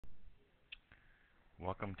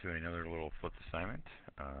Welcome to another little flipped assignment.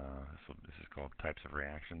 This is called Types of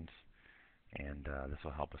Reactions, and this will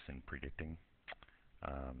help us in predicting.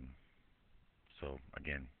 Um,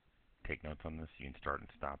 again, take notes on this. You can start and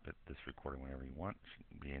stop this recording whenever you want.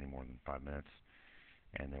 Shouldn't be any more than 5 minutes,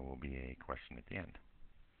 and there will be a question at the end.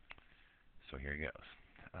 So here it goes.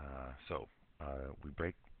 We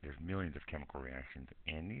break. There's millions of chemical reactions,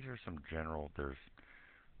 and these are some general. There's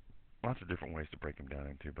lots of different ways to break them down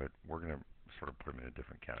into, but we're going to sort of put them into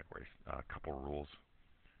different categories. A couple rules.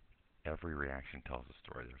 Every reaction tells a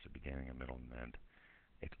story. There's a beginning, a middle, and an end.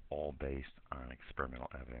 It's all based on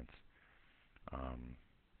experimental evidence. Um,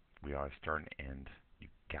 we always start and end.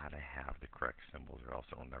 You've got to have the correct symbols, or else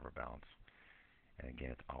it will never balance. And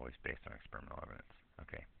again, it's always based on experimental evidence.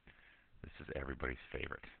 Okay, this is everybody's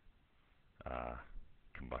favorite.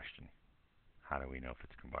 Combustion. How do we know if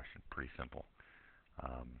it's combustion? Pretty simple.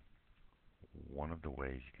 Um, One of the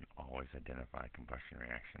ways you can always identify a combustion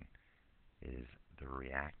reaction is the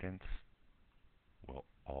reactants will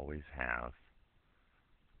always have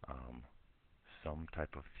some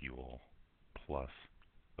type of fuel plus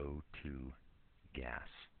O2 gas.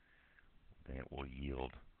 Then it will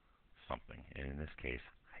yield something. And in this case,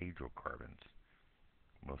 hydrocarbons.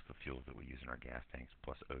 Most of the fuels that we use in our gas tanks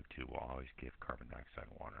plus O2 will always give carbon dioxide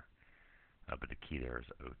and water. But the key there is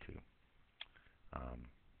O2.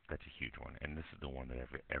 That's a huge one, and this is the one that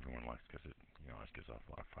everyone likes because it always gives off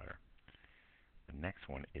a lot of fire. The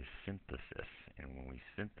next one is synthesis, and when we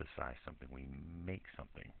synthesize something, we make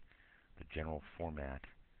something. The general format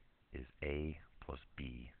is A plus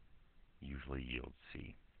B usually yields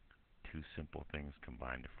C. Two simple things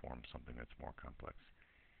combined to form something that's more complex.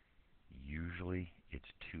 Usually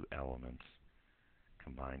it's two elements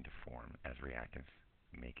combined to form as reactants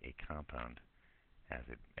make a compound as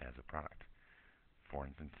a product. For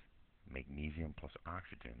instance, magnesium plus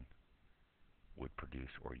oxygen would produce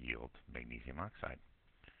or yield magnesium oxide.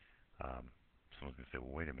 Someone's going to say,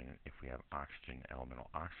 well, wait a minute, if we have oxygen, elemental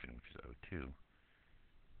oxygen, which is O2,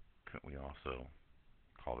 couldn't we also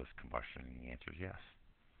call this combustion? And the answer is yes.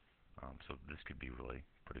 So this could be really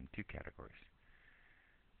put in two categories.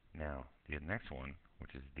 Now, the next one,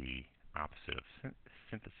 which is the opposite of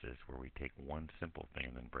synthesis, where we take one simple thing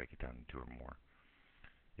and then break it down into two or more,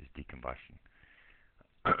 is decombustion.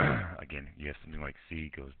 Again, you have something like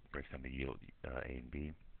C breaks down the yield A and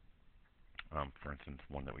B. For instance,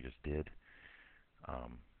 one that we just did,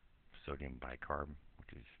 sodium bicarb,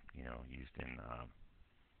 which is used in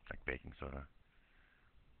like baking soda,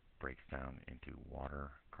 breaks down into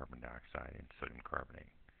water, carbon dioxide, and sodium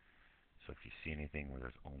carbonate. So if you see anything where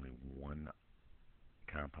there's only one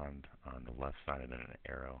compound on the left side and then an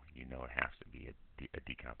arrow, you know it has to be a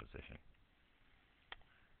decomposition.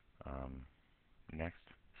 Next,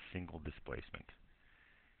 single displacement.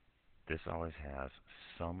 This always has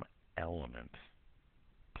some element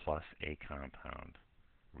plus a compound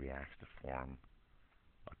reacts to form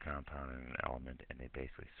a compound and an element, and they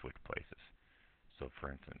basically switch places. So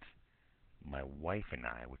for instance, my wife and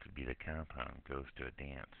I, which would be the compound, goes to a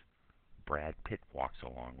dance. Brad Pitt walks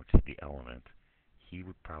along, which is the element. He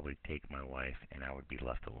would probably take my wife, and I would be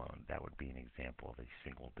left alone. That would be an example of a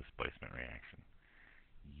single displacement reaction.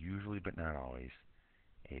 Usually, but not always,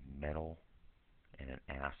 a metal and an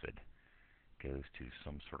acid goes to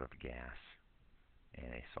some sort of gas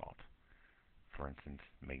and a salt. For instance,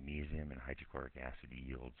 magnesium and hydrochloric acid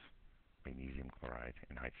yields magnesium chloride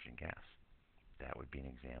and hydrogen gas. That would be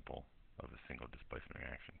an example of a single displacement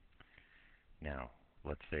reaction. Now,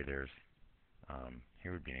 let's say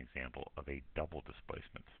here would be an example of a double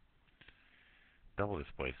displacement. Double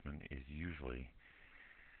displacement is usually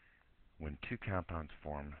when two compounds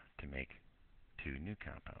form to make two new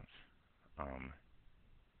compounds.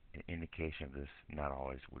 An indication of this, not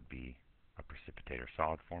always, would be a precipitator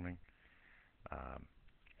solid forming.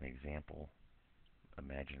 An example,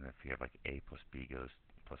 imagine if you have like A plus B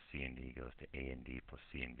plus C and D goes to A and D plus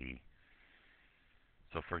C and B.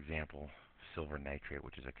 So for example, silver nitrate,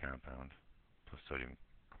 which is a compound, plus sodium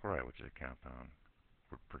chloride, which is a compound,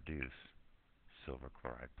 would produce silver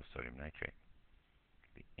chloride plus sodium nitrate.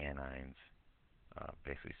 The anions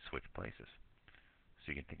basically switch places. So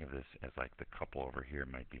you can think of this as like the couple over here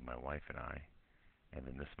might be my wife and I, and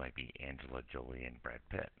then this might be Angela Jolie and Brad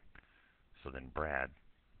Pitt. So then Brad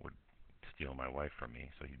would steal my wife from me,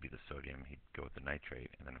 so he'd be the sodium, he'd go with the nitrate,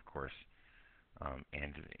 and then of course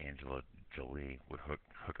Angela Jolie would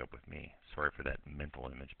hook up with me. Sorry for that mental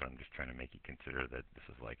image, but I'm just trying to make you consider that this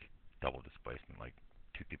is like double displacement, like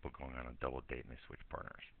two people going on a double date and they switch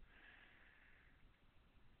partners.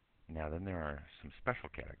 Now then there are some special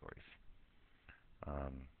categories.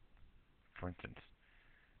 For instance,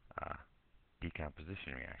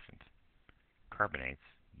 decomposition reactions. Carbonates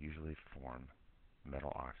usually form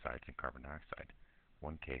metal oxides and carbon dioxide.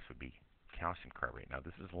 One case would be calcium carbonate. Now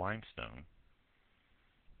this is limestone,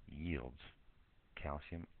 yields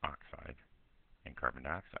calcium oxide and carbon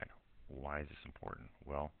dioxide. Why is this important?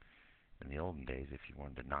 Well, in the olden days, if you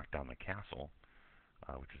wanted to knock down the castle,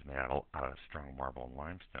 which was made out of strong marble and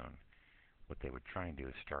limestone, what they would try and do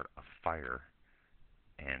is start a fire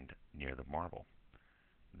and near the marble.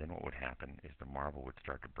 Then what would happen is the marble would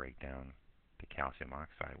start to break down to calcium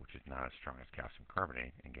oxide, which is not as strong as calcium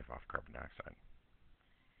carbonate, and give off carbon dioxide.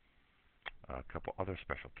 A couple other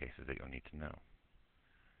special cases that you'll need to know.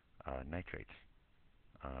 Nitrates.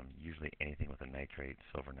 Usually anything with a nitrate,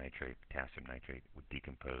 silver nitrate, potassium nitrate, would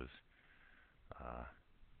decompose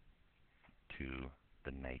to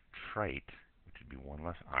the nitrite, which would be one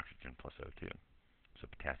less oxygen plus O2. So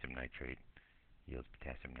potassium nitrate yields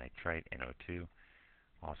potassium nitrite, NO2.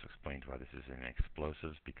 Also explains why this is in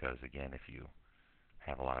explosives, because again, if you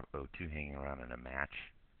have a lot of O2 hanging around in a match,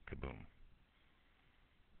 kaboom.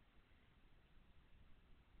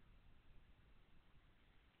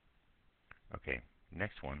 Okay,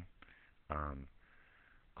 next one,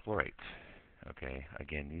 chlorates. Okay,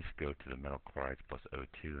 again, these go to the metal chlorides plus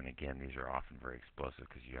O2, and again, these are often very explosive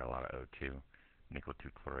because you got a lot of O2. Nickel 2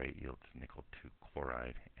 chlorate yields nickel 2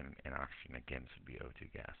 chloride, and oxygen, again, this would be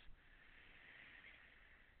O2 gas.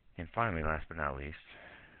 And finally, last but not least,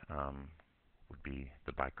 would be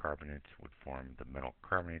the bicarbonates would form the metal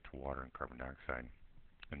carbonates, water, and carbon dioxide.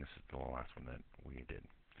 And this is the last one that we did.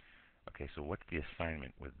 Okay, so what's the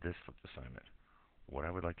assignment with this flipped assignment? What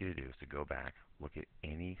I would like you to do is to go back, look at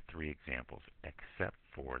any three examples except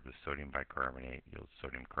for the sodium bicarbonate yields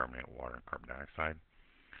sodium carbonate, water, and carbon dioxide,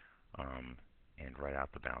 and write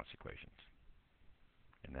out the balance equations.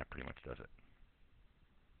 And that pretty much does it.